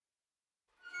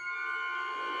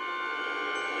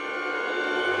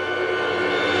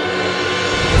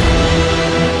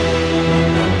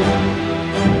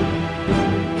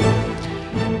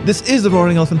This is the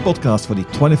Roaring Elephant podcast for the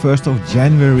 21st of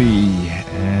January,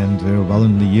 and we're well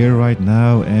in the year right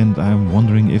now, and I'm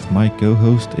wondering if my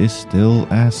co-host is still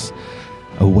as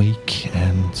awake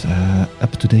and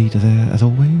up to date as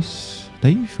always.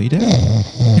 Dave, are you there?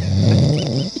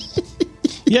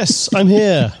 Yes, I'm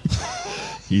here.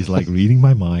 He's like reading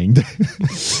my mind.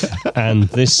 And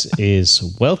this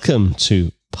is welcome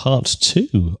to part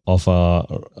 2 of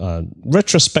our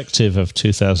retrospective of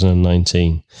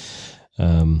 2019.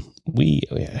 We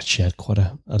actually had quite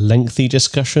a lengthy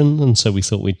discussion, and so we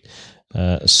thought we'd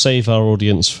save our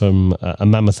audience from a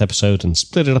mammoth episode and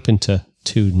split it up into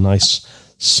 2 nice,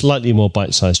 slightly more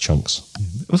bite-sized chunks.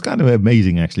 It was kind of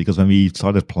amazing, actually, because when we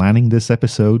started planning this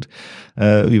episode,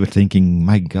 we were thinking,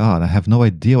 my God, I have no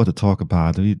idea what to talk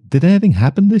about. Did anything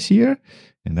happen this year?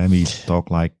 And then we talked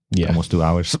like almost 2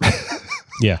 hours.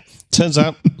 Yeah, turns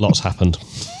out lots happened.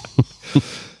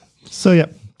 So, yeah,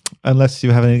 unless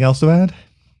you have anything else to add?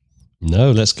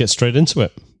 No, let's get straight into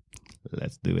it.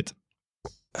 Let's do it.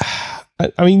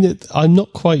 I mean, I'm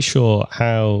not quite sure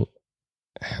how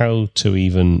to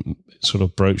even sort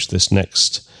of broach this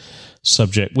next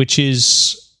subject, which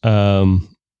is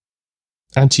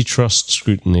antitrust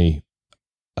scrutiny.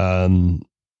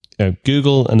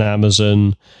 Google and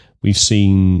Amazon. We've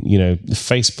seen,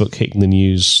 Facebook hitting the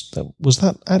news. Was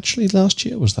that actually last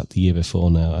year? Or was that the year before?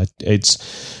 Now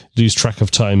it's lose track of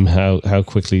time how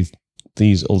quickly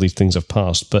all these things have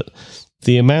passed. But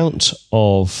the amount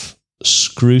of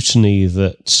scrutiny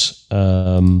that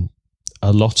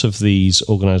a lot of these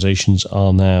organizations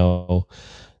are now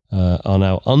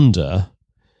under,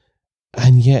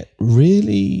 and yet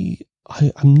really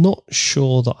I'm not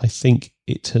sure that I think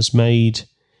it has made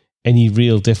any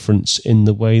real difference in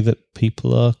the way that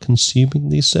people are consuming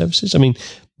these services. I mean,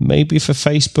 maybe for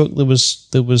Facebook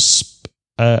there was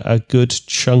a good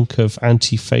chunk of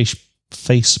anti-Facebook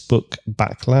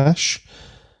backlash,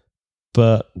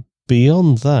 but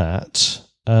beyond that,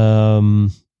 I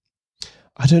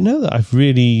don't know that I've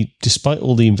really, despite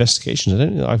all the investigations, I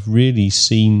don't know that I've really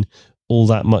seen all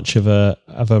that much of a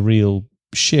real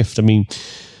shift. I mean,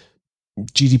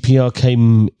 GDPR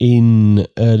came in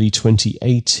early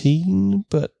 2018,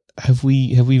 but have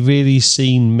we really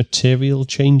seen material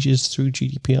changes through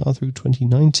GDPR through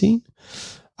 2019?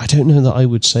 I don't know that I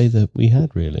would say that we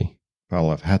had really.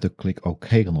 Well, I've had to click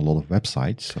OK on a lot of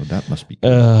websites, so that must be.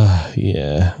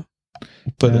 Yeah.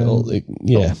 But Well,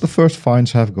 the first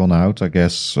fines have gone out. I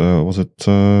guess was it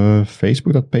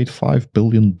Facebook that paid $5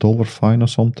 billion fine or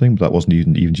something? But that wasn't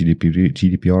even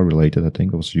GDPR related. I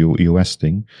think it was a US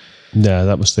thing. No,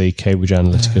 that was the Cambridge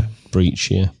Analytica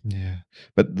breach. Yeah.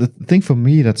 But the thing for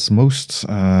me that's most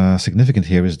significant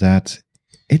here is that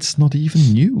it's not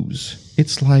even news.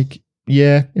 It's like,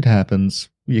 yeah, it happens.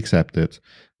 We accept it.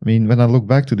 I mean, when I look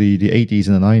back to the 80s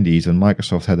and the 90s, when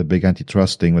Microsoft had a big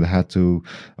antitrust thing where they had to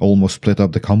almost split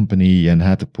up the company and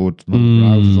had to put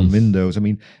browsers on Windows. I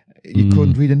mean, you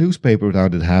couldn't read a newspaper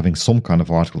without it having some kind of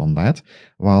article on that.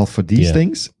 While for these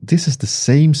things, this is the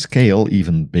same scale,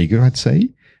 even bigger, I'd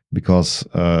say. Because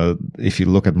if you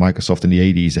look at Microsoft in the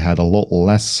 80s, it had a lot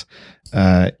less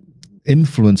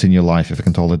influence in your life, if I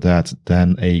can call it that,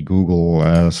 than a Google,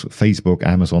 Facebook,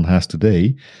 Amazon has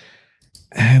today.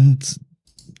 And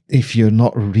if you're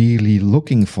not really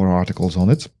looking for articles on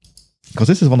it, because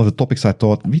this is one of the topics I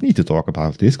thought we need to talk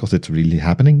about this, because it's really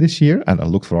happening this year, and I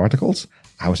looked for articles.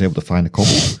 I was able to find a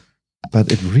couple, but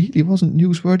it really wasn't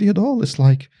newsworthy at all. It's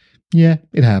like, yeah,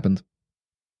 it happened.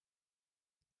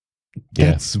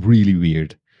 Yeah. That's really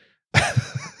weird.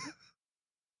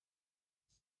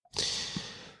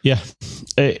 Yeah.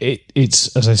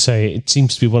 It's, as I say, it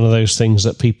seems to be one of those things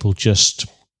that people just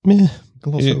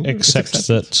accept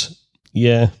that,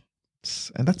 yeah.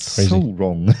 And that's Crazy. so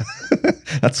wrong.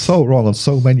 That's so wrong on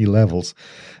so many levels.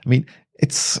 I mean,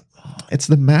 it's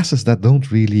the masses that don't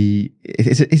really.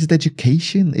 Is it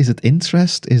education? Is it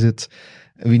interest? Is it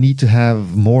we need to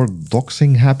have more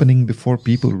doxing happening before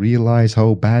people realize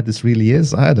how bad this really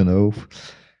is? I don't know.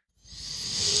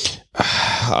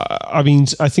 I mean,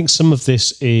 I think some of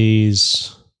this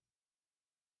is.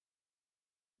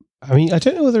 I mean, I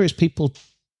don't know whether it's people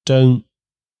don't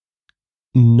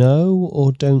know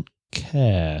or don't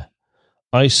care.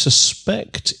 I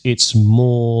suspect it's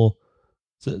more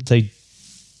that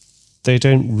they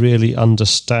don't really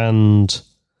understand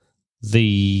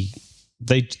they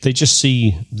just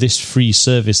see this free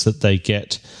service that they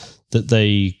get, that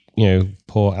they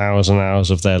pour hours and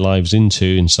hours of their lives into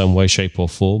in some way, shape or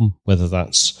form, whether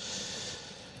that's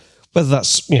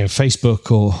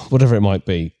Facebook or whatever it might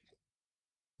be,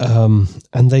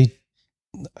 and they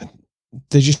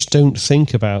just don't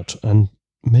think about and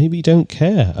maybe don't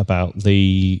care about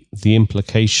the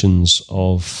implications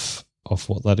of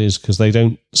what that is, because they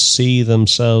don't see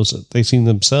themselves. They see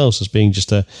themselves as being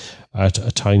just a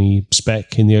tiny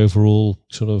speck in the overall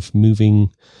sort of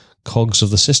moving cogs of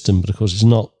the system. But of course, it's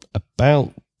not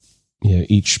about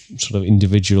each sort of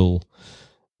individual.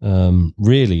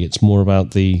 Really, it's more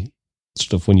about the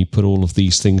sort of when you put all of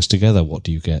these things together, what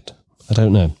do you get? I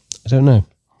don't know.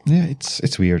 Yeah,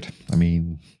 it's weird. I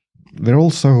mean, they're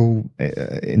also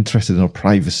interested in our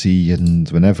privacy, and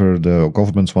whenever the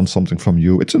governments want something from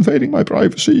you, it's invading my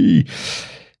privacy.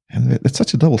 And it's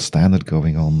such a double standard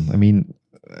going on. I mean,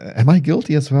 am I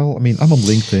guilty as well? I mean, I'm on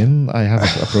LinkedIn. I have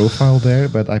a profile there,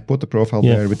 but I put the profile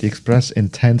there with the express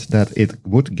intent that it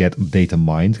would get data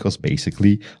mined, because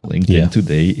basically LinkedIn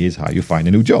today is how you find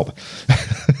a new job.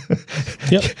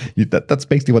 Yep. That's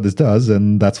basically what this does,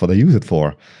 and that's what I use it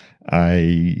for.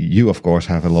 You of course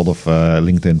have a lot of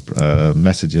LinkedIn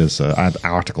messages and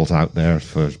articles out there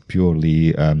for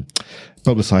purely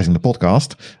publicizing the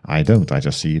podcast. I don't. I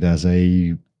just see it as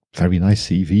a very nice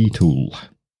CV tool.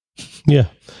 Yeah,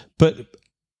 but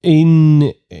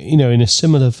in a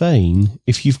similar vein,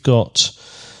 if you've got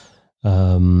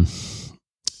a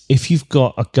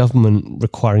government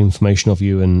requiring information of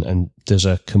you, and there's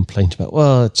a complaint about,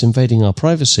 well, it's invading our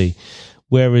privacy,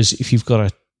 whereas if you've got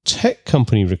a tech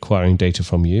company requiring data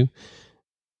from you,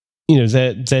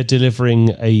 they're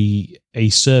delivering a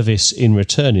service in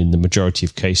return in the majority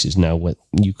of cases now, where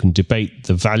you can debate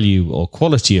the value or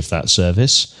quality of that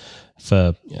service.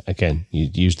 For, again, you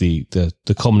use the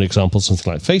common example,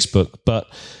 something like Facebook, but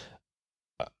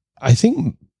I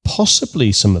think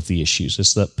possibly some of the issues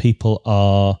is that people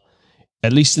are,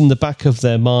 at least in the back of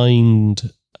their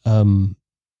mind,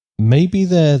 maybe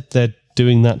they're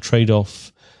doing that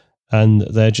trade-off, and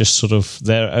they're just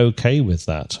they're okay with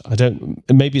that.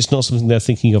 Maybe it's not something they're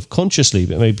thinking of consciously,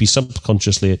 but maybe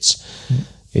subconsciously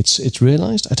it's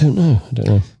realized. I don't know.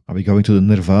 Are we going to the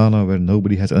nirvana where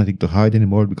nobody has anything to hide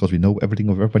anymore because we know everything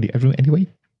of everybody anyway?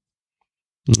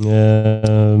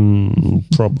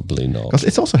 Probably not. Because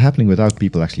it's also happening without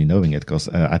people actually knowing it. Because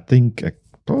I think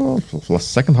the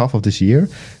second half of this year,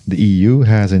 the EU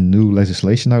has a new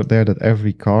legislation out there that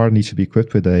every car needs to be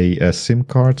equipped with a SIM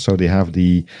card. So they have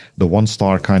the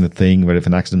 1-star kind of thing where if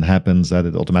an accident happens, that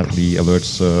it automatically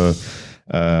alerts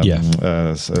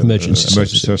emergency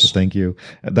services. Thank you.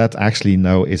 That actually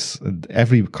now is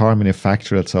every car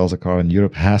manufacturer that sells a car in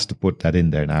Europe has to put that in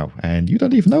there now, and you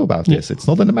don't even know about this. It's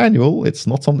not in the manual. It's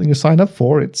not something you sign up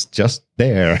for. It's just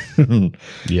there.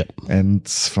 And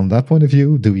from that point of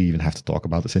view, do we even have to talk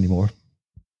about this anymore?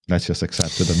 Let's just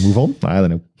accept it and move on. I don't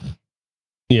know.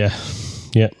 Yeah.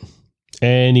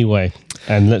 Anyway,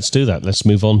 and let's do that. Let's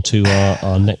move on to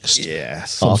our next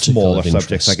some smaller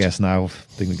subjects, I guess, now. I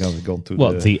think we've gone to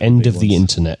the end of the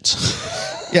internet.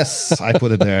 Yes, I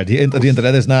put it there. The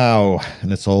internet is now,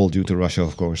 and it's all due to Russia,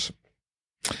 of course.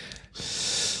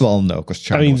 Well, no, because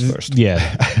China was first.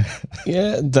 Yeah,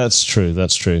 that's true.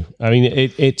 I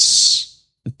mean,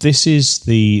 this is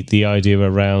the idea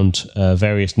around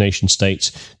various nation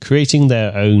states creating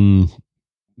their own,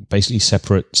 basically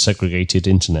separate, segregated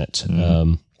internet.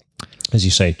 As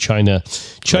you say, China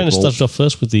started off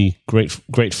first with the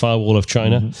Great Firewall of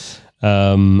China,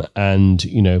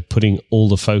 and putting all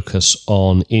the focus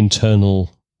on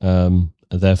internal,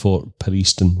 therefore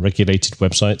policed and regulated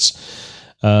websites.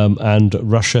 And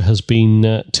Russia has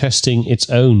been testing its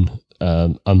own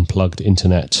unplugged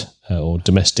internet or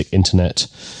domestic internet.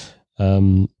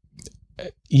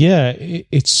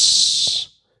 It's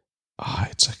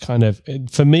a kind of,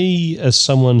 for me, as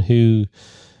someone who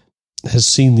has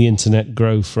seen the internet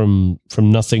grow from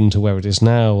nothing to where it is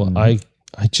now, I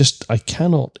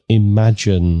cannot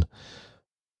imagine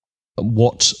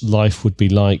what life would be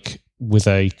like with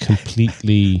a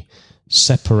completely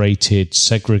separated,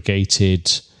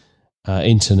 segregated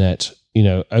internet,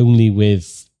 only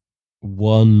with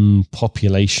one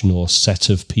population or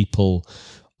set of people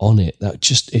on it. It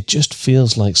just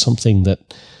feels like something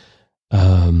that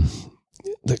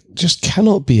just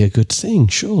cannot be a good thing,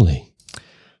 surely.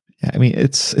 Yeah, I mean,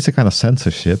 it's a kind of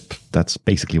censorship. That's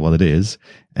basically what it is.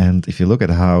 And if you look at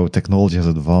how technology has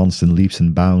advanced in leaps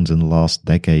and bounds in the last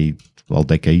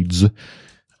decades,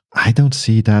 I don't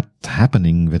see that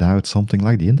happening without something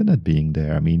like the internet being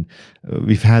there. I mean,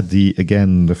 we've had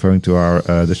again, referring to our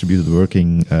distributed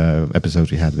working episode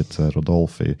we had with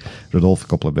Rodolphe a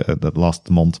couple of that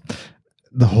last month.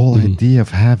 The whole idea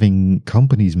of having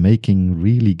companies making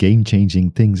really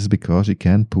game-changing things is because you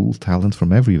can pool talent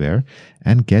from everywhere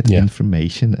and get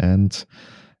information. And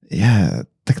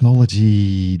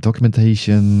technology,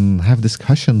 documentation, have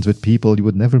discussions with people you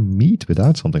would never meet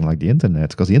without something like the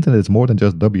internet. Because the internet is more than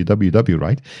just www,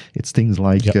 right? It's things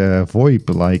like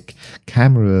VoIP, like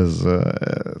cameras,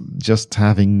 just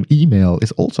having email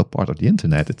is also part of the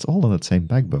internet. It's all on that same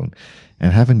backbone.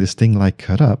 And having this thing like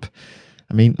cut up,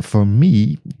 I mean, for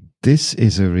me, this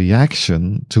is a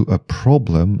reaction to a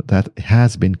problem that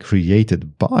has been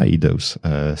created by those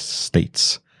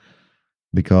states.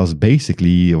 Because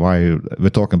basically, while we're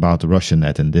talking about the Russian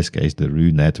net, in this case, the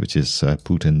RuNet, which is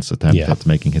Putin's attempt at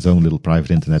making his own little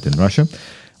private internet in Russia.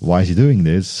 Why is he doing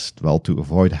this? Well, to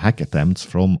avoid hack attempts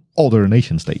from other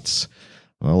nation states.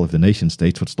 Well, if the nation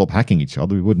states would stop hacking each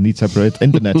other, we wouldn't need separate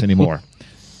internet anymore.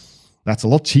 That's a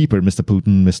lot cheaper, Mr.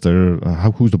 Putin,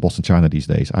 who's the boss in China these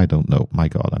days? I don't know. My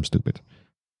God, I'm stupid.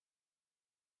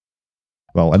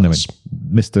 Well, anyway,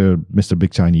 Mr.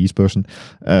 Big Chinese person,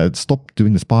 stop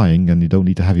doing the spying, and you don't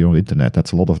need to have your own internet.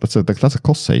 That's a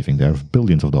cost saving there of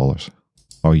billions of dollars,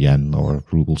 or yen, or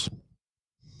rubles.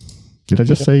 Did I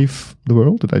just save the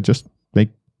world? Did I just make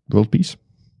world peace?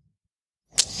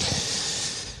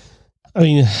 I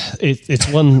mean, it's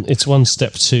one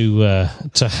step to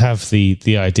have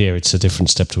the idea. It's a different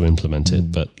step to implement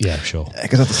it. But yeah, sure.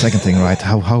 Because that's the second thing, right?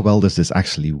 How well does this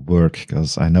actually work?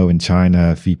 Because I know in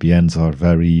China VPNs are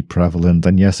very prevalent,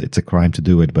 and yes, it's a crime to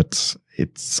do it, but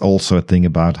it's also a thing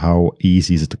about how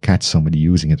easy is it to catch somebody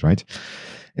using it, right?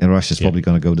 And Russia is probably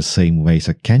going to go the same way.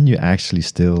 So can you actually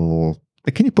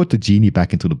can you put the genie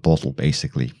back into the bottle,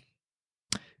 basically?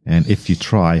 And if you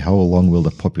try, how long will the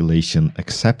population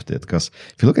accept it? Because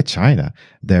if you look at China,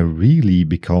 they're really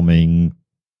becoming,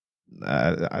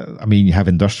 you have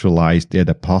industrialized, they're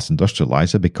past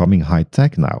industrialized, they're becoming high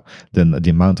tech now. Then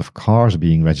the amount of cars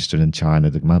being registered in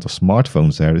China, the amount of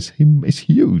smartphones there is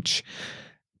huge.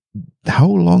 How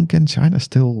long can China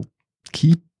still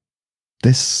keep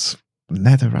this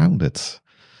net around it?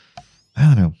 I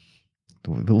don't know.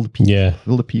 Will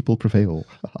the people prevail?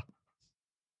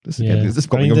 This is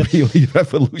becoming a really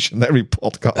revolutionary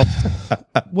podcast.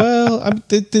 Well,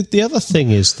 the other thing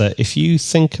is that if you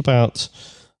think about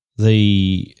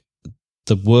the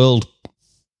world,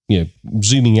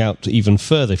 zooming out even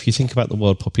further, if you think about the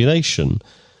world population,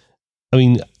 I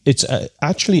mean, it's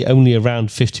actually only around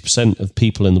 50% of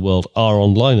people in the world are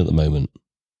online at the moment.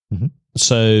 Mm-hmm.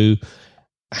 So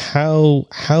how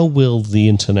will the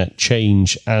internet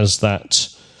change as that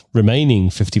remaining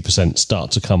 50%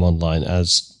 start to come online,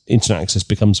 as internet access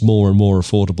becomes more and more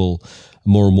affordable,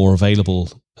 more and more available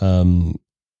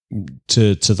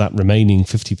to that remaining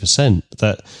 50%?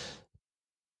 That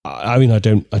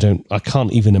I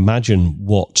can't even imagine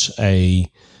what a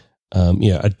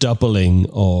doubling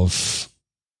of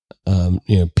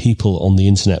people on the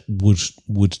internet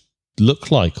would look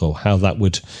like, or how that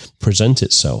would present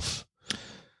itself.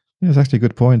 Yeah, that's actually a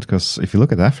good point, because if you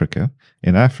look at Africa,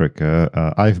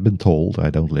 I've been told, I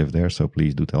don't live there, so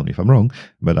please do tell me if I'm wrong,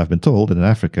 but I've been told that in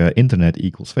Africa, internet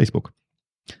equals Facebook.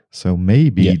 So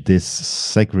maybe this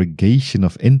segregation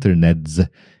of internets,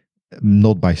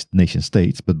 not by nation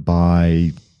states, but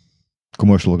by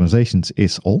commercial organizations,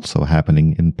 is also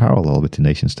happening in parallel with the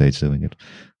nation states doing it.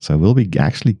 So will we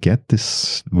actually get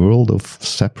this world of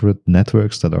separate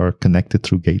networks that are connected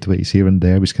through gateways here and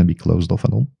there, which can be closed off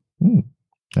and on?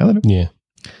 I don't know. Yeah.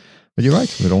 But you're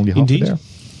right. We're only halfway there.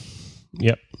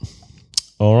 Yep.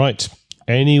 All right.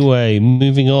 Anyway,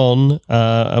 moving on.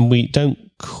 And we don't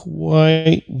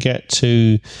quite get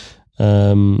to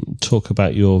talk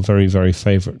about your very, very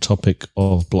favorite topic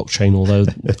of blockchain, although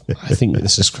I think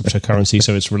this is cryptocurrency,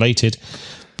 so it's related.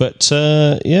 But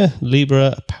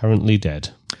Libra apparently dead.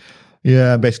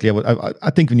 Yeah, basically,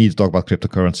 I think we need to talk about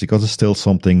cryptocurrency, because it's still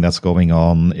something that's going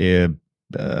on.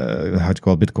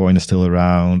 Bitcoin is still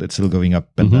around. It's still going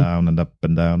up and down and up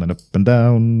and down and up and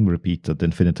down, repeat ad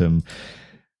infinitum.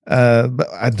 But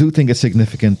I do think it's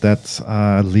significant that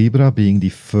Libra, being the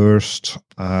first,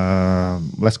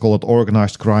 let's call it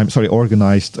organized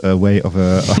way of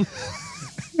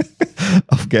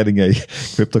of getting a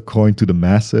crypto coin to the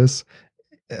masses,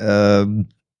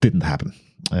 didn't happen.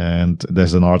 And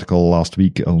there's an article last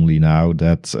week only now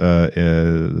that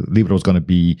Libra was going to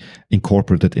be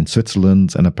incorporated in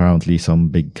Switzerland, and apparently some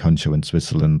big honcho in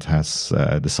Switzerland has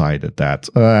decided that,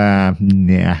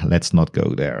 let's not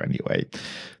go there anyway.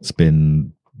 It's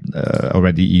been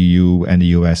already EU and the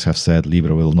US have said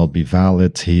Libra will not be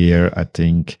valid here. I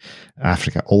think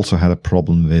Africa also had a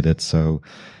problem with it. So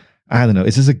I don't know.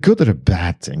 Is this a good or a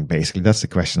bad thing? Basically, that's the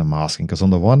question I'm asking. Because on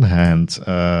the one hand,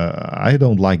 I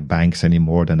don't like banks any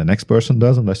more than the next person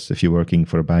does, unless if you're working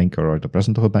for a bank or the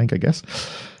president of a bank, I guess.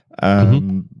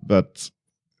 But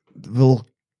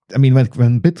I mean,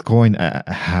 when Bitcoin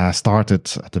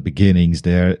started at the beginnings,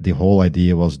 the whole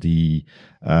idea was the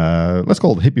let's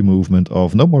call it hippie movement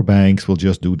of no more banks. We'll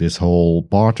just do this whole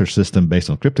barter system based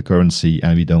on cryptocurrency,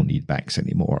 and we don't need banks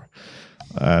anymore.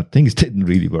 Things didn't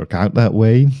really work out that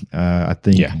way. I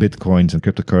think Bitcoins and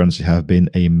cryptocurrency have been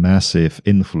a massive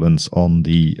influence on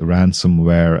the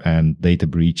ransomware and data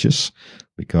breaches,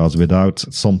 because without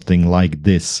something like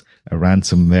this, a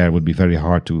ransomware would be very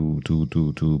hard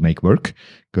to make work,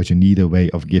 because you need a way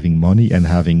of giving money, and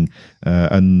having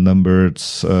unnumbered,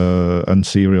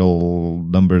 unserial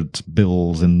numbered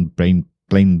bills in plain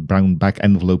brown back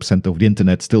envelopes sent over the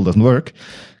internet still doesn't work.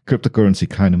 Cryptocurrency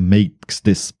kind of makes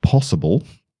this possible.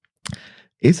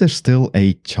 Is there still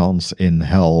a chance in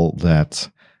hell that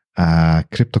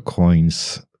crypto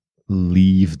coins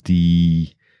leave the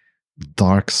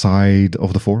dark side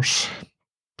of the Force?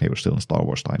 Hey, we're still in Star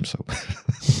Wars time, so.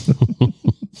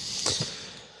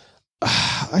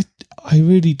 I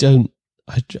really don't.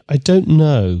 I don't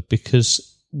know,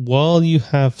 because while you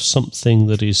have something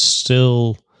that is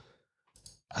still,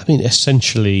 I mean,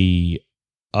 essentially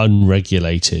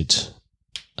unregulated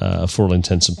for all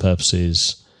intents and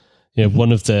purposes,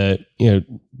 one of the,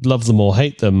 love them or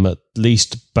hate them, at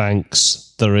least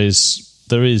banks, there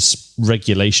is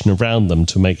regulation around them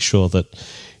to make sure that,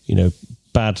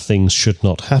 bad things should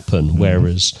not happen. Mm-hmm.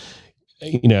 Whereas,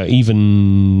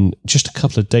 even just a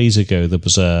couple of days ago, there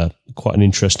was quite an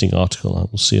interesting article. I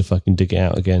will see if I can dig it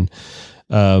out again,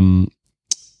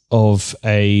 of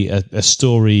a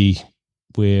story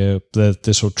where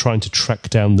they're sort of trying to track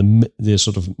down the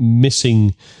sort of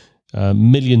missing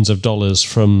millions of dollars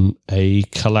from a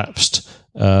collapsed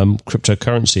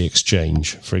cryptocurrency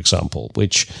exchange, for example,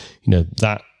 which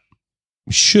that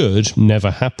should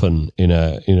never happen in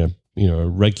a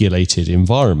regulated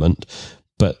environment.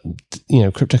 But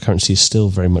cryptocurrency is still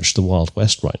very much the Wild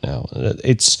West right now.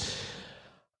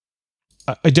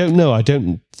 I don't know. I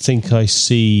don't think I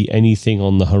see anything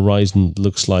on the horizon that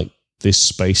looks like this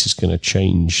space is going to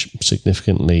change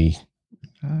significantly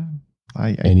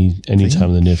any time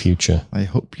in the near future. I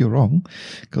hope you're wrong,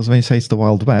 because when you say it's the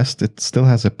Wild West, it still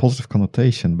has a positive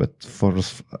connotation. But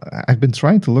I've been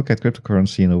trying to look at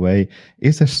cryptocurrency in a way,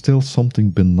 is there still something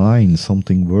benign,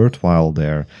 something worthwhile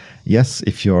there? Yes,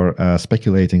 if you're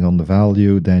speculating on the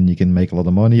value, then you can make a lot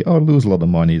of money or lose a lot of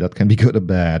money. That can be good or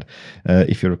bad.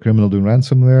 If you're a criminal doing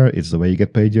ransomware, it's the way you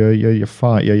get paid your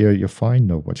fine,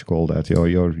 no, what you call that,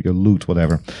 your loot,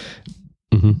 whatever.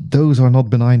 Mm-hmm. Those are not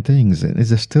benign things. Is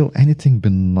there still anything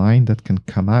benign that can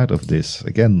come out of this?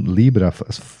 Again, Libra,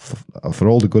 for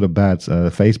all the good or bad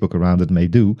Facebook around it may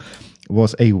do,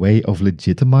 was a way of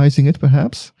legitimizing it,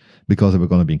 perhaps, because they were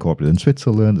going to be incorporated in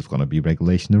Switzerland. There's going to be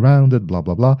regulation around it, blah,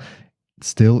 blah, blah.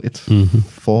 Still, it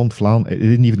flown. It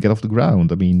didn't even get off the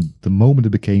ground. I mean, the moment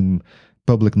it became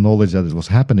public knowledge that it was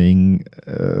happening,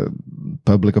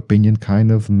 public opinion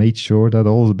kind of made sure that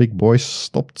all the big boys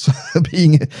stopped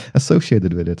being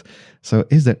associated with it. So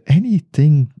is there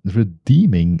anything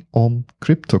redeeming on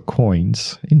crypto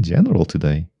coins in general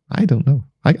today? I don't know.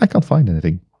 I can't find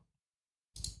anything.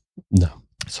 No.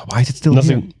 So why is it still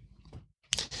nothing?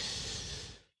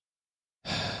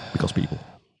 Here? Because people.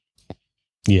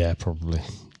 Yeah, probably.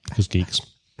 Because geeks.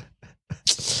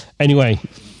 Anyway,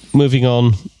 moving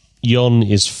on. Jon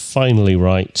is finally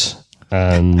right,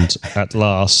 and at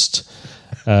last,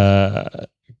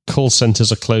 call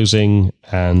centers are closing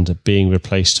and being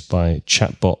replaced by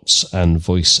chatbots and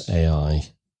voice AI.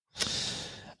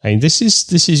 And this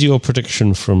is your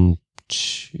prediction from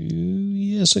 2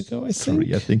 years ago, I think.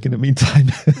 Sorry, I think in the meantime.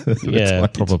 Yeah,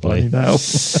 probably. Now.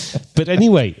 But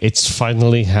anyway, it's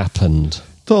finally happened.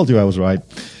 Told you I was right.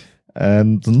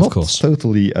 And not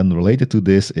totally unrelated to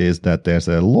this is that there's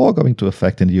a law going to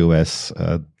effect in the US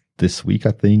this week,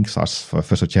 I think, starts for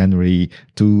 1st of January,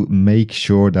 to make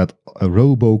sure that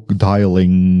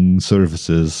robo-dialing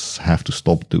services have to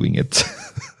stop doing it.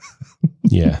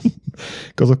 Yeah.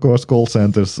 Because, of course, call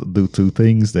centers do two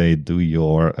things. They do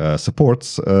your support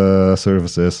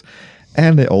services,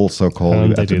 and they also call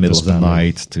you at the middle of the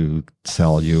night to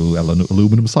sell you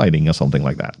aluminum siding or something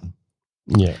like that.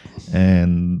 Yeah.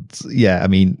 And yeah, I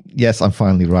mean, yes, I'm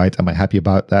finally right. Am I happy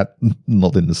about that?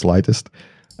 Not in the slightest.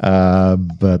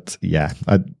 But yeah,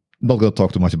 I'm not going to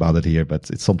talk too much about it here, but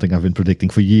it's something I've been predicting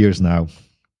for years now.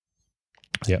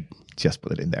 Yeah. Just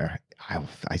put it in there.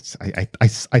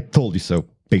 I told you so,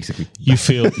 basically. You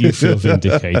feel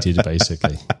vindicated,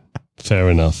 basically. Fair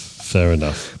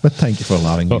enough. But thank you for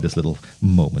allowing me this little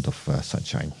moment of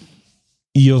sunshine.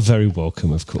 You're very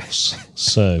welcome, of course.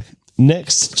 So,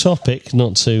 next topic,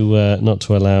 not to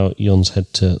allow Jon's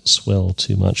head to swell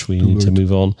too much. We need to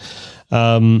move on.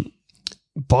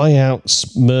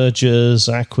 buyouts, mergers,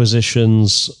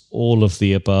 acquisitions, all of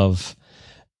the above.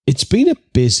 It's been a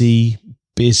busy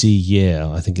year,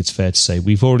 I think it's fair to say.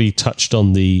 We've already touched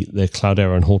on the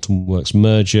Cloudera and Hortonworks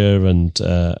merger and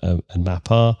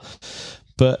Mapr.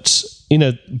 But,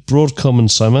 Broadcom and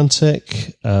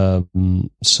Symantec,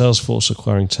 Salesforce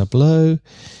acquiring Tableau,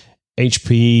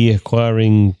 HPE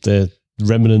acquiring the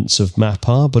remnants of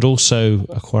Mapr, but also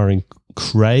acquiring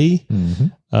Cray.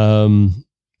 Mm-hmm.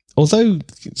 Although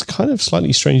it's kind of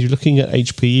slightly strange, you're looking at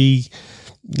HPE,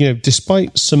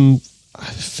 despite some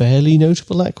fairly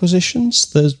notable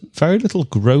acquisitions, there's very little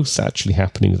growth actually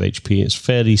happening with HPE. It's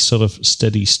fairly sort of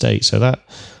steady state. So that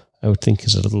I would think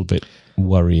is a little bit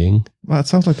worrying. Well, it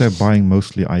sounds like they're buying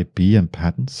mostly IP and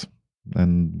patents.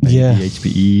 And maybe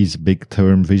HPE's big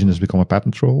term vision has become a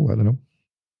patent troll. I don't know.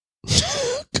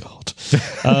 God.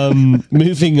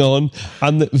 Moving on,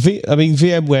 and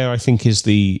VMware I think is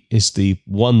the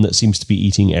one that seems to be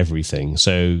eating everything.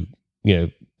 So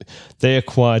they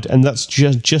acquired, and that's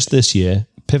just this year,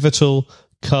 Pivotal,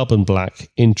 Carbon Black,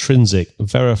 Intrinsic,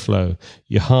 Veriflow,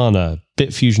 Johanna,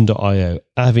 Bitfusion.io,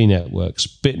 Avi Networks,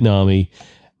 Bitnami,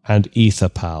 and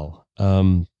EtherPal.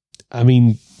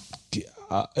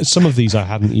 Some of these I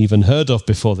hadn't even heard of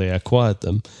before they acquired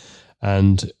them,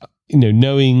 and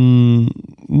knowing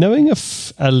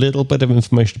a little bit of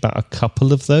information about a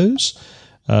couple of those,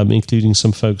 including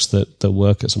some folks that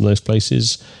work at some of those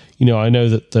places. I know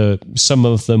that some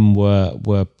of them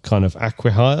were kind of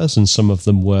acquihires, and some of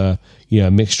them were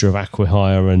a mixture of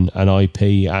acquihire and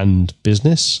IP and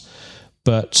business.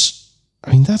 But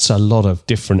that's a lot of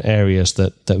different areas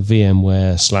that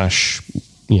VMware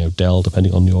 / Dell,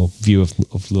 depending on your view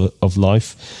of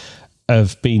life,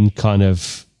 have been kind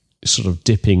of sort of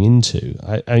dipping into.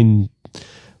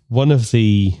 One of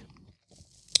the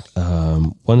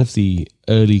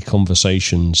early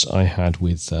conversations I had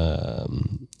with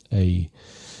a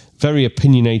very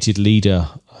opinionated leader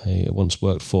I once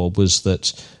worked for was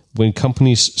that when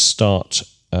companies start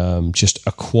just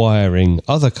acquiring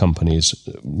other companies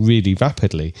really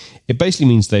rapidly, it basically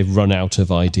means they've run out of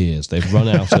ideas. They've run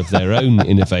out of their own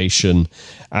innovation,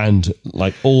 and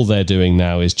like all they're doing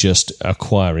now is just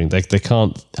acquiring. They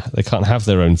can't have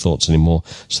their own thoughts anymore,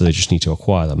 so they just need to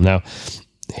acquire them. Now,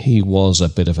 he was a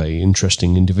bit of an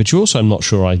interesting individual, so I'm not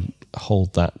sure I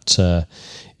hold that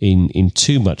in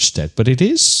too much stead. But it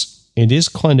is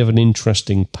kind of an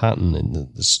interesting pattern, and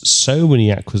there's so many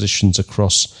acquisitions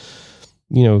across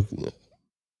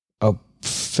a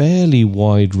fairly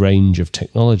wide range of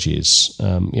technologies,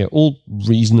 all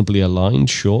reasonably aligned,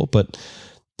 sure, but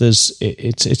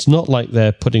it's not like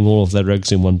they're putting all of their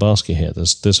eggs in one basket here.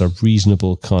 There's a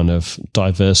reasonable kind of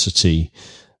diversity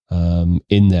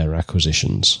in their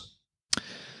acquisitions.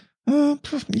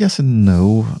 Yes and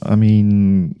no.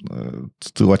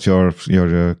 To what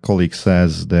your colleague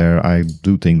says there, I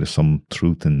do think there's some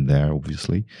truth in there,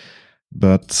 obviously.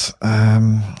 But I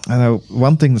know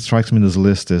one thing that strikes me in this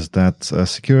list is that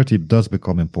security does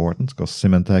become important, because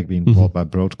Symantec being bought by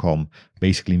Broadcom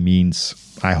basically means,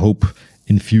 I hope,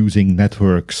 infusing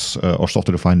networks or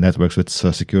software-defined networks with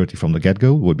security from the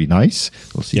get-go would be nice.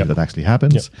 We'll see if that actually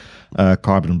happens.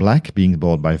 Carbon Black being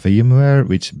bought by VMware,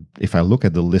 which, if I look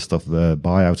at the list of the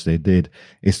buyouts they did,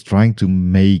 is trying to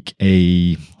make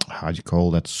a,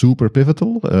 super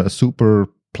pivotal, a super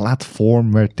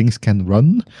platform where things can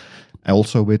run.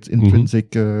 Also with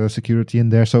intrinsic security in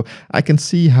there. So I can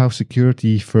see how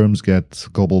security firms get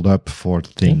gobbled up for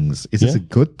things. Is this a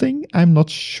good thing? I'm not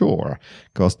sure.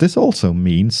 Because this also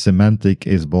means Symantec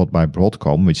is bought by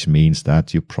Broadcom, which means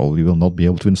that you probably will not be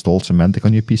able to install Symantec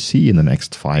on your PC in the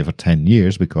next 5 or 10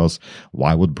 years, because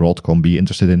why would Broadcom be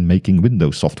interested in making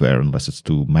Windows software unless it's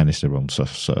to manage their own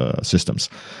systems?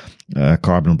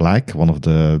 Carbon Black, one of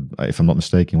the, if I'm not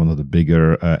mistaken, one of the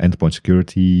bigger endpoint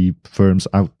security firms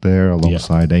out there,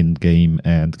 alongside Endgame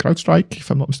and CrowdStrike, if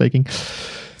I'm not mistaken.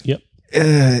 Yep.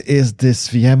 Is this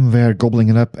VMware gobbling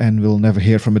it up and we'll never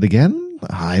hear from it again?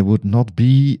 I would not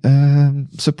be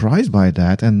surprised by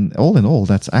that. And all in all,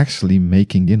 that's actually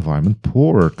making the environment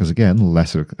poorer, because again,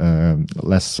 less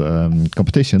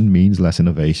competition means less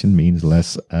innovation, means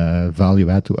less value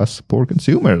add to us poor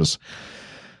consumers.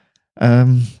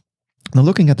 Now,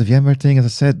 looking at the VMware thing, as I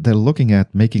said, they're looking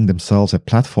at making themselves a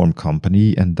platform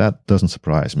company, and that doesn't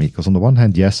surprise me. Because on the one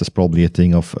hand, yes, there's probably a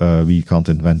thing of we can't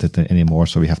invent it anymore,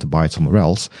 so we have to buy it somewhere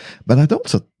else. But I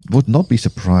would not be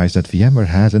surprised that VMware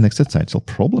has an existential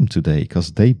problem today,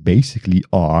 because they basically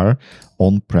are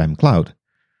on-prem cloud.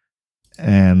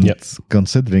 And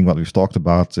considering what we've talked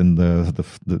about in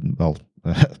the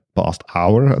past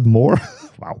hour and more.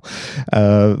 Wow.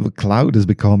 Cloud is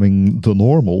becoming the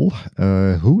normal.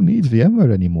 Who needs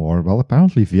VMware anymore? Well,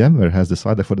 apparently VMware has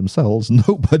decided for themselves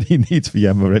nobody needs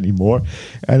VMware anymore,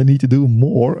 and they need to do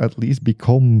more, at least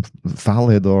become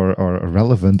valid or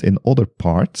relevant in other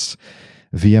parts.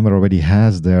 VMware already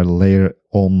has their layer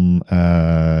on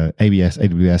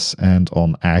AWS, and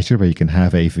on Azure, where you can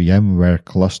have a VMware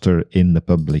cluster in the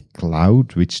public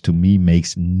cloud, which to me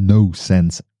makes no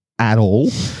sense at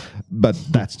all. But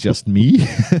that's just me.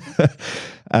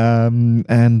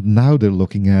 And now they're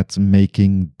looking at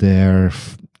making their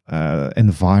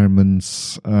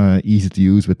environments easy to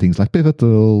use with things like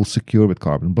Pivotal, secure with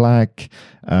Carbon Black.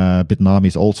 Bitnami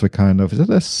is also kind of, is that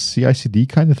a CI/CD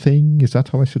kind of thing? Is that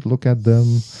how I should look at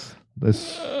them? Not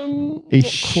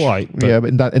quite, but yeah, but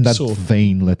in that sort of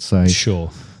vein, let's say.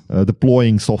 Sure.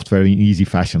 Deploying software in easy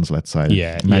fashions, let's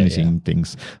say. Managing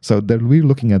things. So they're really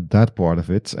looking at that part of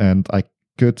it, and I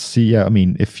could see, I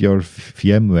mean, if your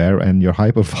VMware and your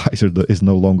hypervisor is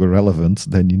no longer relevant,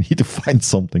 then you need to find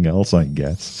something else, I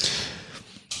guess.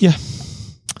 Yeah.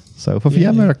 So for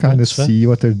VMware, I kind of see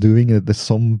what they're doing. There's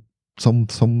some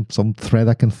thread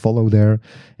I can follow there.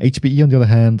 HPE, on the other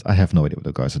hand, I have no idea what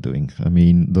the guys are doing. I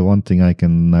mean, the one thing I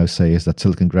can now say is that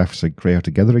Silicon Graphics and Cray are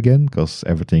together again, because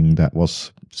everything that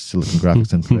was Silicon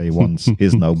Graphics and Cray once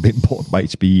is now been bought by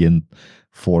HPE in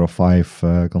 4 or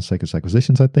 5 consecutive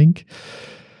acquisitions, I think.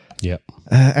 Yeah.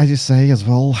 As you say as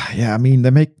well, yeah, I mean, they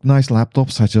make nice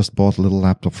laptops. I just bought a little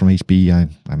laptop from HPE.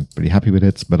 I'm pretty happy with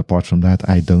it. But apart from that,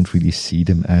 I don't really see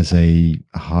them as a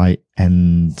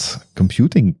high-end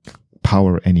computing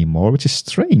power anymore, which is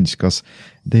strange because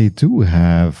they do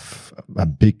have a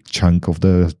big chunk of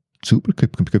the super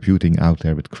computing out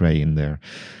there with Cray in there.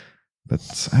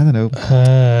 But I don't know.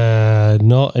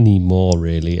 Not anymore,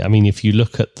 really. I mean, if you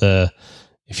look at the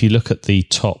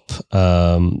top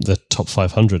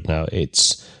 500 now,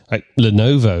 it's like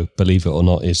Lenovo, believe it or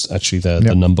not, is actually the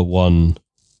number one.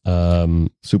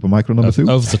 Supermicro number 2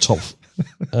 of the top.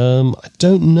 I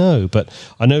don't know, but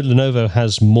I know Lenovo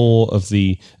has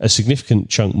a significant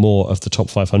chunk more of the top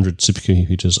 500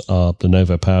 supercomputers are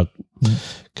Lenovo powered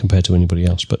compared to anybody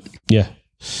else. But yeah,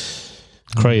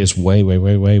 Cray is way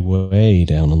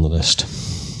down on the list.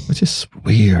 Which is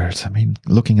weird. I mean,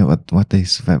 looking at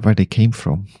where they came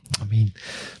from. I mean,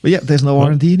 but yeah, there's no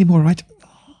R&D anymore, right?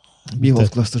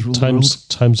 Beowulf clusters rule the world.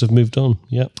 Times have moved on.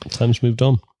 Yeah, times moved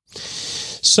on.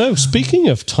 So, speaking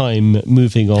of time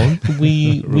moving on,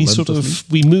 we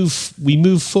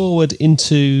move forward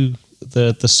into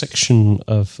the section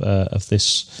of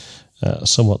this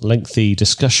somewhat lengthy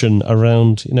discussion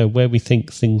around where we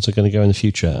think things are going to go in the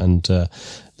future, and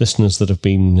listeners that have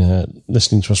been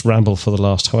listening to us ramble for the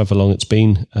last however long it's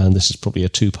been, and this is probably a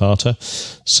 2-parter,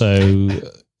 so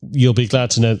you'll be glad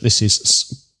to know that this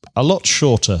is a lot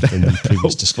shorter than the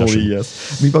previous discussion.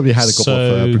 Yes, we probably had a couple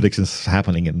of predictions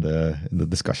happening in the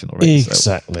discussion already.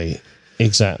 Exactly.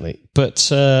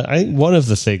 But I think one of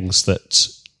the things that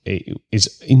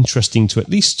is interesting to at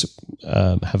least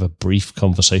have a brief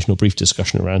conversation or brief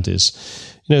discussion around is,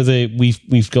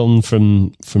 we've gone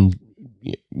from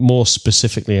more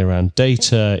specifically around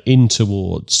data in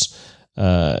towards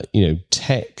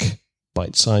tech,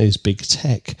 bite-sized big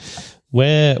tech.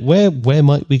 Where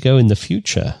might we go in the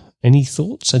future? Any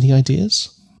thoughts? Any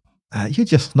ideas? You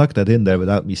just snuck that in there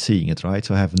without me seeing it, right?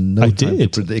 So I have no time to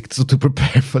predict, to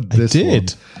prepare for this.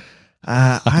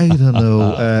 I don't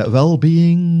know.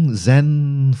 Well-being,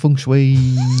 Zen, Feng Shui.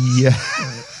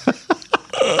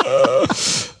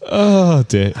 Oh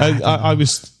dear! I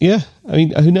was, yeah. I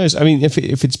mean, who knows? I mean, if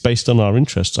it's based on our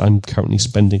interests, I'm currently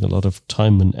spending a lot of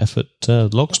time and effort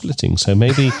log splitting. So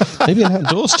maybe an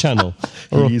outdoors channel,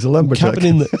 or he's a lumberjack.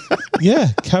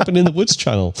 Cabin in the woods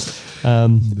channel.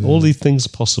 All these things are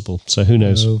possible. So who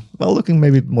knows? Well, looking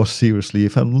maybe more seriously,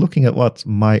 if I'm looking at what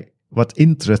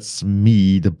interests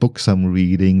me, the books I'm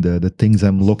reading, the things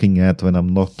I'm looking at when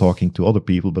I'm not talking to other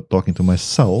people but talking to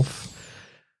myself.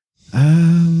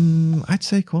 I'd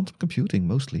say quantum computing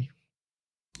mostly.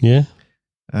 Yeah.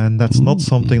 And that's not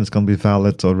something that's going to be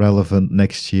valid or relevant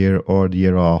next year or the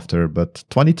year after, but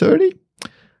 2030?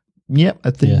 Yeah,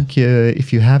 I think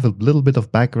if you have a little bit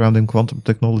of background in quantum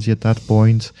technology at that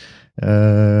point,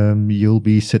 you'll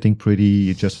be sitting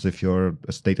pretty just as if you're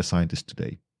a data scientist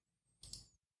today.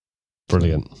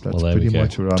 Brilliant. So that's pretty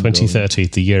much where I'm 2030,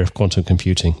 the year of quantum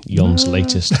computing. Jon's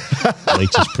latest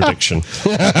prediction.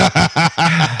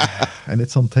 And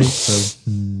it's on tape, so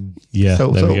yeah.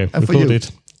 So, there we go. And recorded.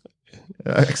 For you,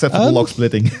 except for the log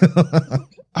splitting.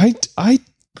 I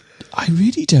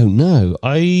really don't know.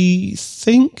 I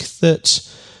think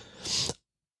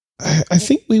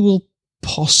we will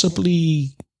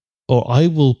possibly, or I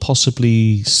will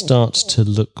possibly start to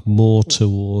look more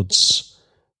towards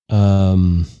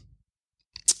the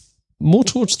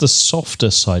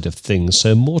softer side of things.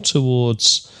 So more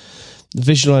towards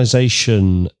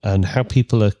visualization and how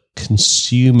people are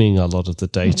consuming a lot of the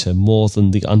data more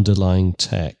than the underlying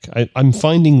tech. I'm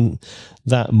finding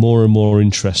that more and more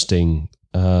interesting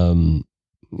as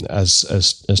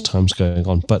time's going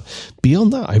on. But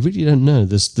beyond that, I really don't know.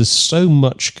 There's so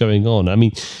much going on. I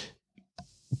mean,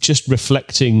 just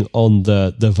reflecting on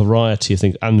the variety of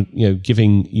things, and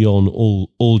giving Jon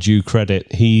all due credit,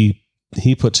 he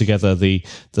put together the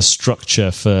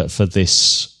structure for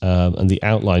this and the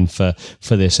outline for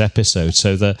this episode.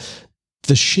 So the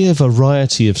sheer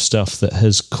variety of stuff that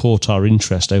has caught our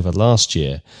interest over last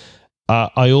year,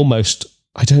 I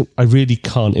really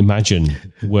can't imagine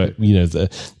where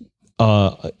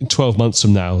 12 months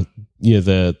from now,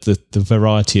 the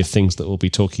variety of things that we'll be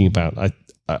talking about.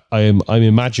 I'm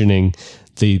imagining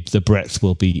the breadth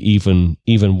will be even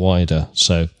wider.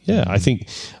 So yeah, I think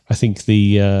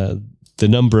the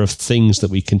number of things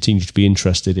that we continue to be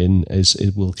interested in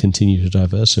it will continue to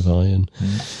diversify and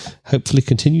hopefully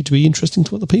continue to be interesting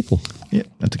to other people. Yeah,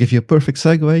 and to give you a perfect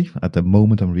segue, at the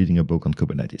moment I'm reading a book on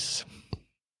Kubernetes.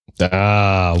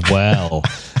 Ah, well,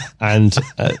 and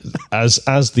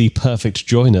as the perfect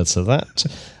joiner to that,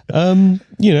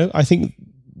 I think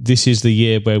this is the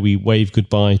year where we wave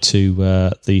goodbye to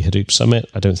the Hadoop Summit.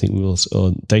 I don't think we will,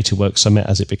 or DataWorks Summit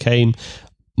as it became.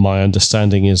 My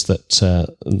understanding is that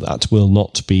that will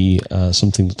not be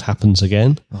something that happens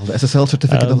again. Well, the SSL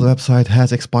certificate of the website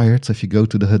has expired. So if you go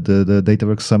to the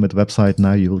DataWorks Summit website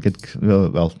now, you will get,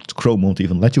 Chrome won't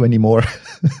even let you anymore.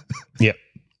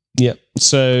 Yeah.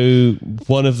 So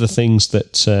one of the things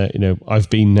that, I've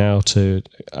been now to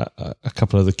a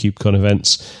couple of the KubeCon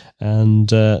events, and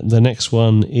the next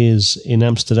one is in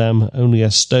Amsterdam, only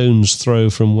a stone's throw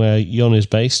from where Jon is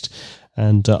based.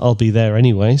 And I'll be there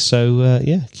anyway. So,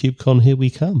 KubeCon, here we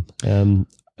come.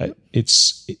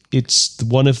 It's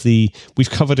one of the... We've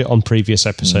covered it on previous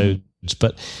episodes,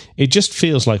 but it just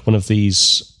feels like one of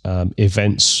these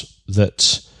events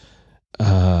that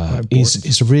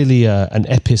is really an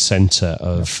epicenter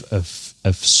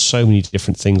of so many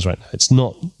different things right now. It's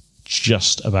not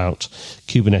just about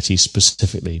Kubernetes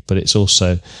specifically, but it's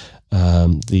also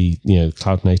the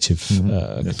Cloud Native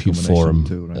Compute Forum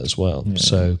too, right? As well. Yeah.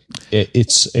 So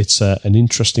it's an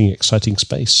interesting, exciting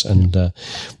space, and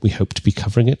we hope to be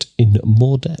covering it in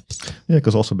more depth. Yeah,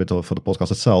 because also a bit for the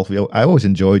podcast itself, I always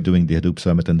enjoy doing the Hadoop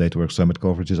Summit and DataWorks Summit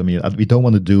coverages. I mean, we don't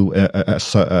want to do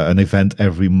an event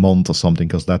every month or something,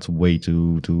 because that's way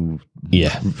too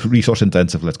resource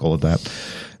intensive. Let's call it that.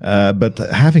 But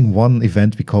having one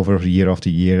event we cover year after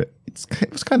year,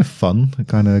 it was kind of fun. It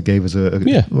kind of gave us a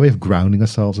way of grounding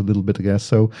ourselves a little bit, I guess.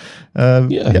 So, with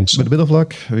a bit of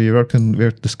luck,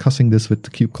 we're discussing this with the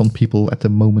KubeCon people at the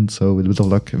moment. So, with a bit of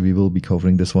luck, we will be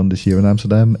covering this one this year in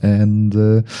Amsterdam.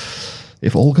 And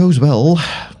if all goes well,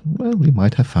 we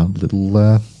might have found a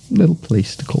little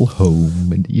place to call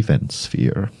home in the event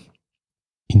sphere.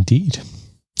 Indeed.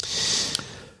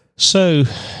 So,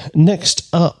 next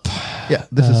up. Yeah,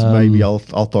 this is maybe I'll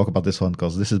talk about this one,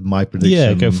 because this is my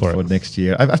prediction for next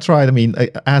year. I've tried. I mean,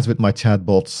 as with my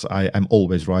chatbots, I'm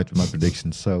always right with my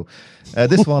predictions. So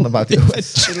this one about the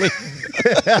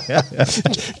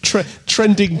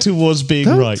trending towards being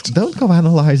right. Don't go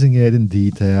analyzing it in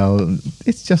detail.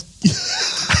 It's just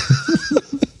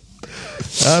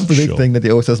I'm predicting that the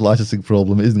OSS licensing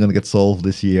problem isn't going to get solved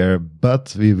this year,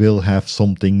 but we will have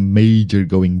something major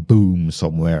going boom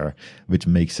somewhere, which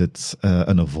makes it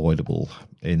unavoidable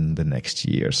in the next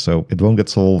year. So it won't get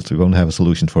solved. We won't have a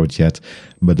solution for it yet,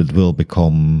 but it will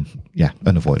become,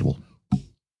 unavoidable.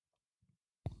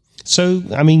 So,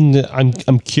 I mean,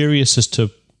 I'm curious as to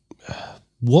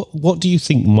what do you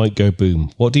think might go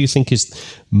boom? What do you think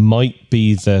might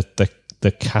be the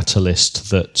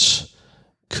catalyst that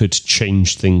could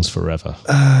change things forever?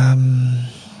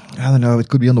 I don't know. It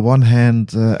could be, on the one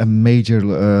hand, a major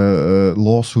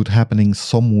lawsuit happening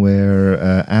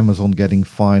somewhere, Amazon getting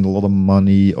fined a lot of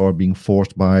money, or being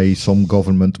forced by some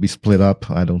government to be split up.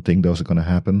 I don't think those are going to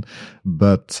happen,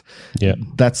 but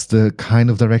that's the kind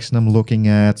of direction I'm looking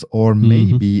at. Or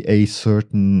maybe a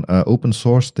certain open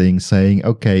source thing saying,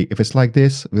 okay, if it's like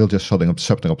this, we'll just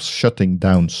shutting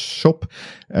down shop.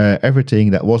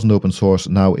 Everything that wasn't open source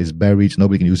now is buried.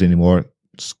 Nobody can use it anymore.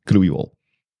 Screw you all.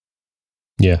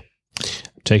 Yeah.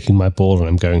 Taking my ball and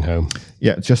I'm going home.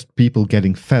 Yeah, just people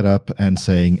getting fed up and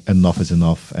saying enough is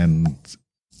enough. And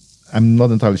I'm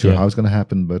not entirely sure how it's going to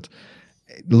happen, but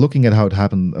looking at how it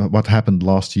happened, what happened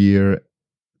last year,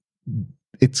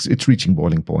 it's reaching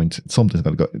boiling point. Something's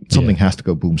got to go. Something has to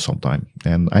go boom sometime,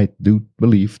 and I do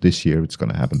believe this year it's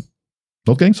going to happen.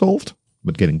 Not getting solved,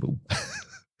 but getting boom.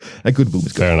 A good boom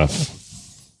is good.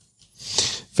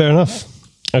 Fair enough.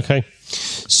 Okay.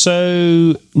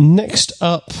 So next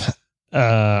up,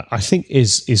 I think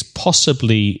is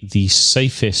possibly the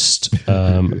safest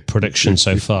prediction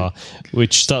so far,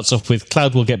 which starts off with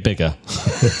cloud will get bigger.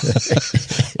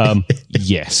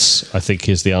 Yes, I think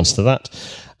is the answer to that.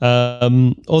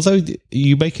 Although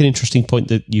you make an interesting point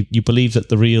that you believe that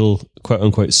the real quote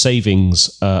unquote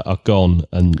savings are gone,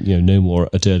 and no more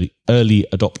early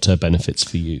adopter benefits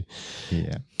for you.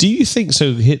 Yeah. Do you think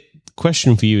so?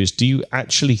 Question for you is: do you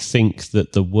actually think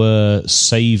that there were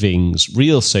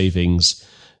real savings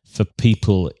for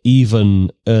people even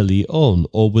early on,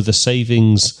 or were the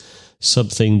savings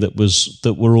something that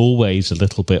were always a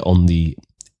little bit on the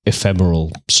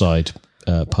ephemeral side,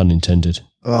 pun intended?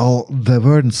 Well, there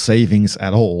weren't savings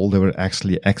at all. There were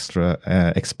actually extra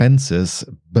expenses,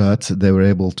 but they were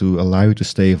able to allow you to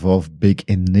stave off big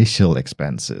initial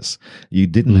expenses. You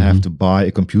didn't have to buy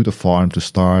a computer farm to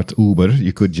start Uber.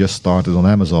 You could just start it on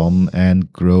Amazon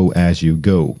and grow as you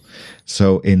go.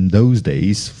 So in those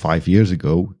days, 5 years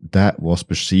ago, that was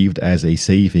perceived as a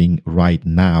saving right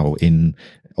now in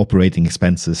operating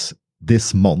expenses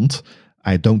this month.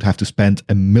 I don't have to spend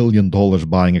 $1 million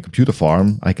buying a computer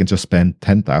farm. I can just spend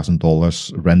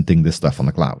 $10,000 renting this stuff on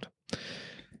the cloud.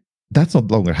 That's not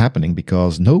longer happening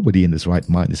because nobody in this right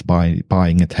mind is buying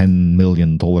a $10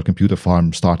 million computer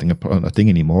farm, starting a thing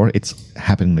anymore. It's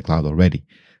happening in the cloud already.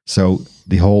 So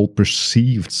the whole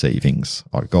perceived savings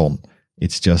are gone.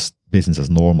 It's just business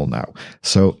as normal now.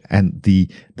 So, and the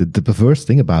perverse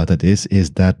thing about that is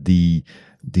that the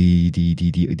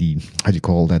how do you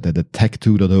call that, the tech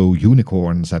 2.0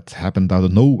 unicorns that happened out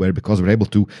of nowhere because we're able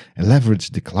to leverage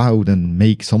the cloud and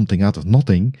make something out of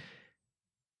nothing,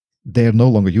 they're no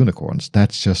longer unicorns.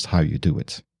 That's just how you do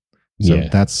it. So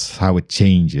that's how it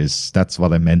changes. That's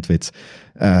what I meant with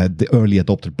the early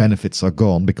adopter benefits are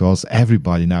gone because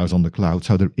everybody now is on the cloud,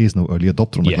 so there is no early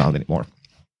adopter on the cloud anymore.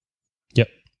 Yep.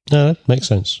 No, that makes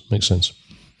sense.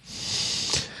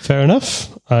 Fair enough.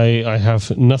 I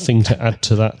have nothing to add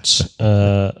to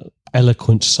that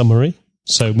eloquent summary.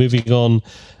 So moving on,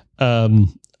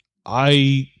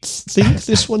 I think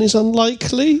this one is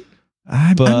unlikely.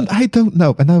 I don't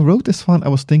know. And I wrote this one. I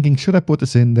was thinking, should I put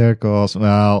this in there? But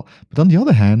on the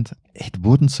other hand, it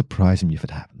wouldn't surprise me if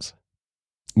it happens.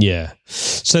 Yeah.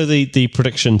 So the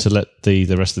prediction, to let the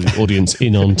rest of the audience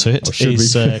in onto it,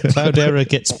 is Cloudera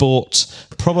gets bought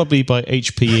probably by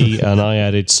HPE, and I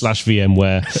added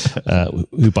 /VMware,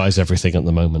 who buys everything at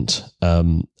the moment.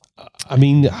 I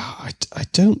mean, I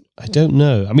don't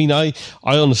know. I mean, I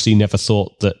honestly never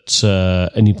thought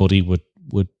that anybody would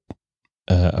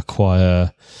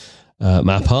acquire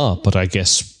MapR, but I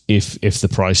guess if the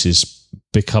price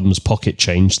becomes pocket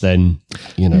change, then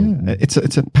it's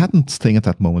a patent thing at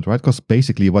that moment, right? Because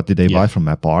basically, what did they buy from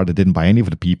MapR? They didn't buy any of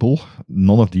the people,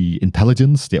 none of the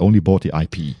intelligence. They only bought the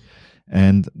IP.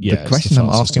 And the question I'm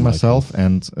asking myself,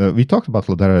 and we talked about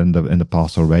Cloudera in the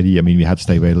past already. I mean, we had to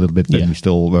stay away a little bit, and we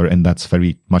still were, and that's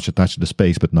very much attached to the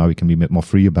space. But now we can be a bit more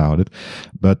free about it.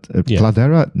 But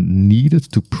Cloudera needed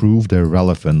to prove their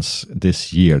relevance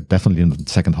this year, definitely in the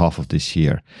second half of this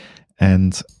year,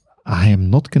 and I am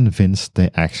not convinced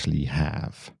they actually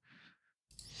have.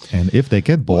 And if they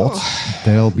get bought,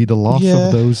 they'll be the last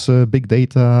of those big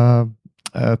data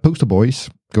poster boys,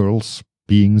 girls,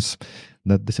 beings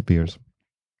that disappears.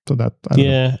 So that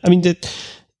I mean,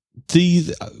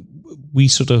 we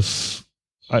sort of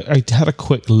I had a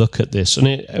quick look at this, and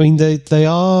they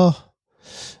are.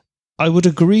 I would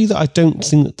agree that I don't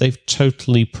think that they've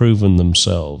totally proven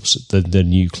themselves, the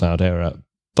new Cloudera,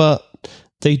 but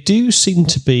they do seem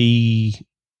to be,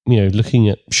 looking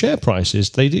at share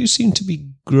prices, they do seem to be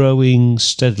growing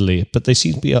steadily, but they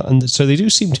seem to be, and so they do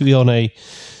seem to be on a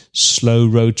slow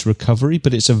road to recovery,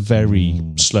 but it's a very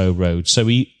slow road. So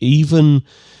even,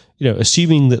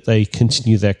 assuming that they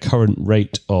continue their current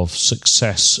rate of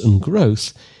success and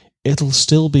growth, it'll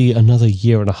still be another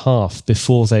year and a half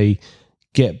before they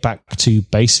get back to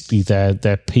basically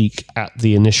their peak at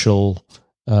the initial,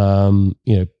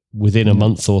 within a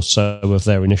month or so of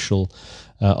their initial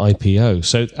IPO.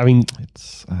 So, I mean,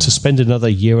 to spend another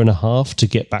year and a half to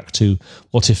get back to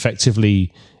what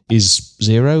effectively is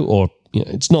zero, or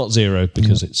it's not zero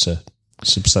because it's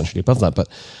substantially above that, but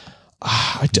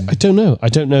I don't know. I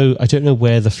don't know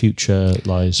where the future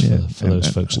lies for those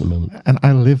folks at the moment. And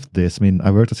I lived this. I mean,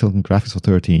 I worked at Silicon Graphics for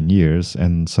 13 years,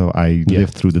 and so I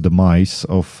lived through the demise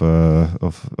of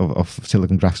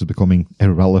Silicon Graphics becoming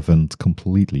irrelevant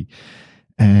completely.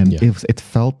 And it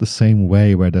felt the same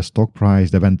way, where the stock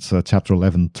price, they went Chapter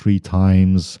 11 3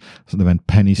 times. So they went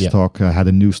penny stock, had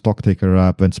a new stock ticker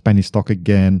up, went penny stock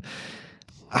again.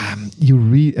 A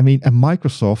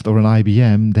Microsoft or an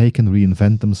IBM, they can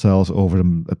reinvent themselves over a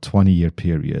 20-year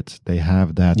period. They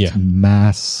have that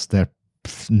mass, they're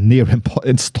near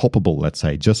unstoppable, let's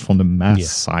say, just from the mass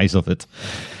size of it.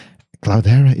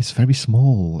 Cloudera is very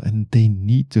small, and they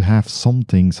need to have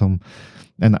something,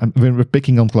 and we're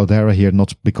picking on Cloudera here,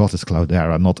 not because it's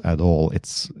Cloudera, not at all.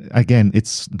 It's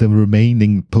the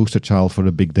remaining poster child for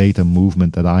the big data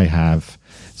movement that I have.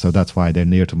 So that's why they're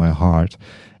near to my heart.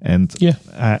 And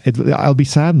I'll be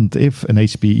saddened if an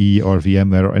HPE or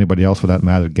VMware or anybody else for that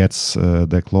matter gets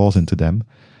their claws into them.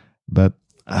 But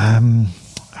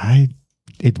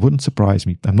it wouldn't surprise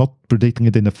me. I'm not predicting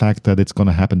it in the fact that it's going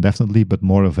to happen definitely, but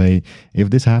more of if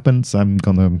this happens, I'm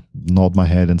going to nod my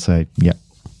head and say, yeah,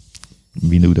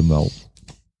 we knew them well.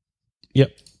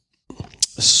 Yep.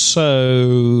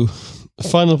 So,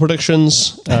 final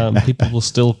predictions. People will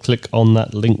still click on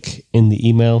that link in the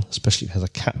email, especially if it has a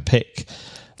cat pic.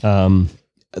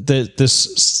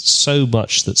 There's so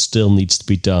much that still needs to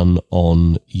be done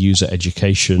on user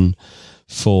education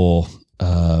for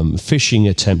phishing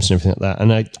attempts and everything like that.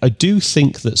 And I do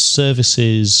think that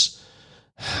services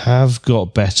have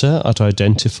got better at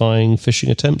identifying phishing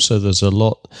attempts. So there's a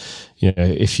lot,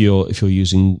 if you're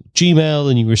using Gmail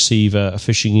and you receive a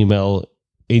phishing email,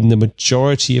 in the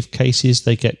majority of cases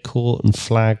they get caught and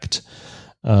flagged.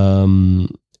 Are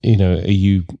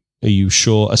you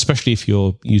sure, especially if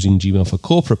you're using Gmail for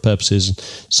corporate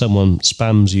purposes, someone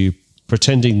spams you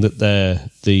pretending that they're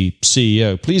the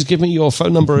CEO, please give me your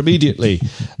phone number immediately.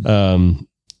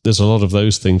 There's a lot of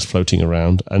those things floating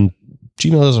around, and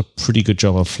Gmail does a pretty good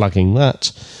job of flagging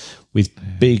that with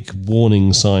big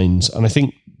warning signs. And I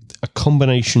think a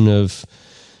combination of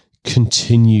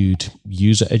continued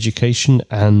user education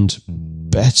and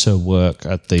better work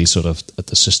at the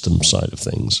system side of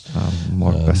things. I'm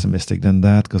more pessimistic than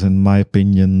that, because in my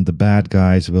opinion, the bad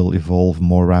guys will evolve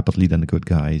more rapidly than the good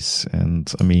guys.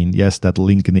 And yes, that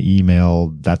link in the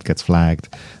email, that gets flagged,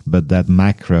 but that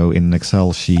macro in an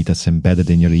Excel sheet that's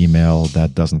embedded in your email,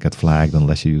 that doesn't get flagged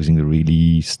unless you're using the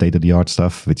really state-of-the-art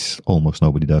stuff, which almost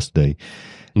nobody does today.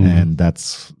 And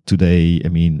that's today.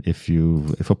 If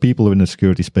for people who are in the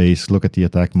security space, look at the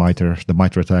MITRE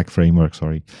ATT&CK framework,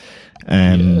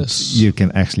 and you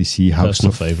can actually see how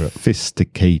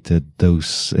sophisticated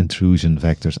those intrusion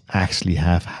vectors actually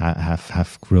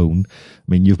have grown.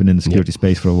 You've been in the security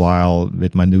space for a while.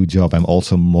 With my new job, I'm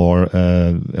also more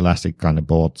Elastic kind of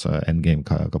bought Endgame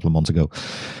a couple of months ago,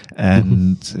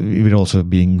 and we're also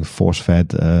being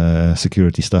force-fed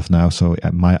security stuff now. So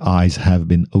my eyes have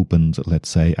been opened. Let's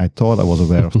say I thought I was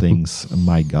aware of things.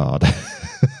 My God.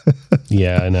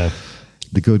 Yeah, I know.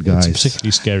 The good guys. It's a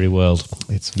particularly scary world.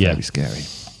 It's very scary.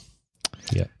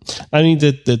 Yeah.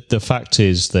 The fact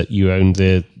is that you own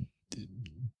the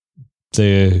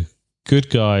good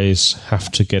guys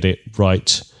have to get it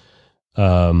right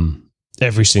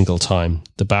every single time.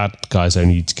 The bad guys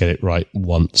only need to get it right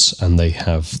once, and they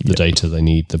have the data they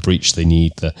need, the breach they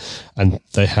need, and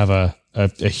they have a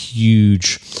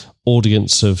huge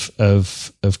audience of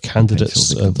candidates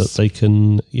that they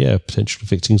can, potential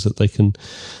victims that they can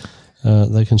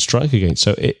strike against.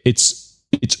 So it's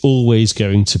always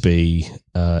going to be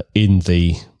in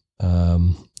the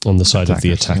on the side of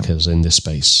the attackers in this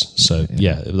space. So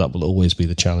that will always be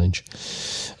the challenge.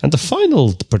 And the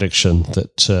final prediction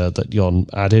that Jon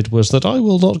added was that I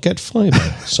will not get fiber.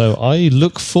 So I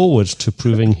look forward to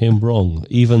proving him wrong,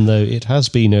 even though it has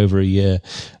been over a year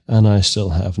and I still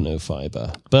have no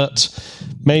fiber. But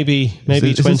maybe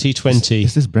 2020.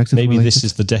 Is this Brexit maybe related? This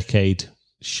is the decade.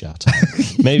 Shut up.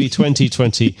 Maybe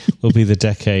 2020 will be the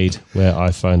decade where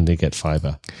I finally get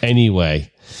fiber.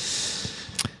 Anyway.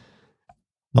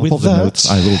 On positive notes,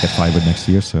 I will get fiber next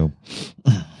year, so...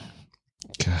 God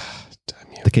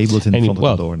damn you. The cable is in front of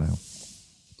the door now.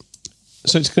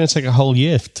 So it's going to take a whole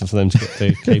year for them to get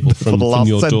the cable from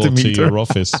your door to your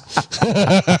office.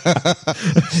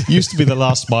 Used to be the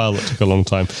last mile that took a long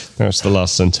time. Now it's the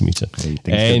last centimetre.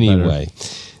 Anyway.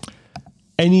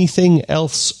 Anything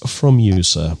else from you,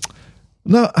 sir?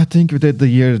 No, I think we did the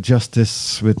year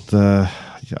justice with...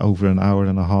 over an hour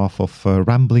and a half of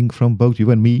rambling from both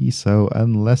you and me. So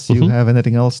unless you have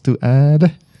anything else to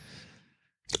add,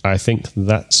 I think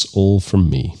that's all from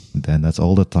me. Then that's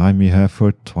all the time we have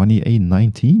for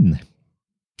 2019.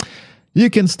 You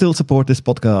can still support this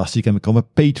podcast. You can become a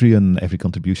Patreon. Every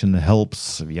contribution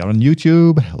helps. We are on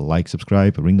YouTube. Like,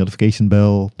 subscribe, ring notification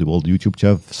bell, do all the YouTube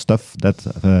stuff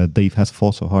that Dave has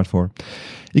fought so hard for.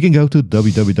 You can go to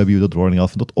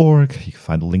www.roaringelephant.org. You can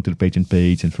find a link to the Patreon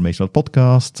page, information about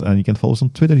podcasts, and you can follow us on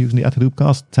Twitter using the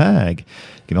 @loopcast tag.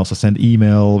 You can also send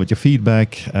email with your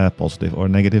feedback, positive or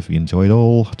negative. We enjoy it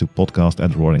all, to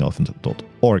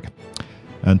podcast@roaringelephant.org.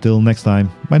 Until next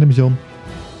time, my name is John.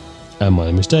 And my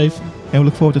name is Dave. And we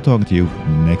look forward to talking to you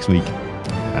next week.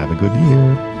 Have a good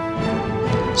year.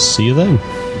 See you then.